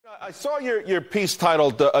I saw your piece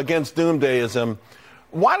titled Against Doomsdayism.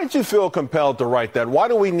 Why did you feel compelled to write that? Why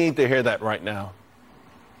do we need to hear that right now?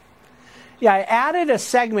 Yeah, I added a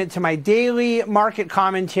segment to my daily market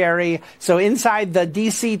commentary. So inside the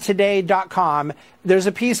dctoday.com, there's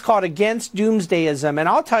a piece called Against Doomsdayism. And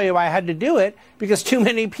I'll tell you why I had to do it, because too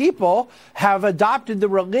many people have adopted the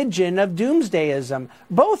religion of doomsdayism,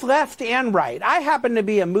 both left and right. I happen to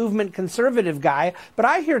be a movement conservative guy, but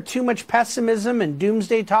I hear too much pessimism and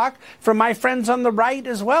doomsday talk from my friends on the right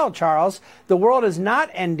as well, Charles. The world is not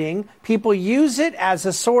ending. People use it as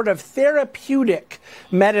a sort of therapeutic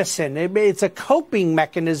medicine. It's a coping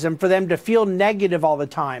mechanism for them to feel negative all the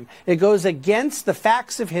time. It goes against the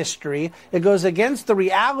facts of history. It goes against the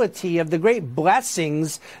reality of the great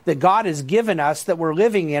blessings that God has given us that we're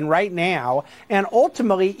living in right now. And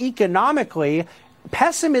ultimately, economically,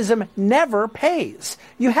 pessimism never pays.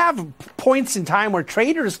 You have points in time where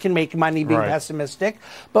traders can make money being pessimistic,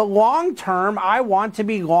 but long term, I want to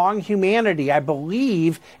be long humanity. I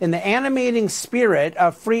believe in the animating spirit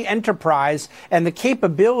of free enterprise and the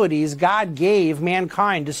capabilities God gave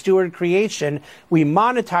mankind to steward creation. We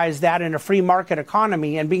monetize that in a free market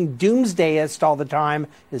economy, and being doomsdayist all the time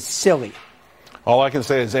is silly. All I can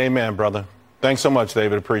say is amen, brother. Thanks so much,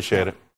 David. Appreciate it.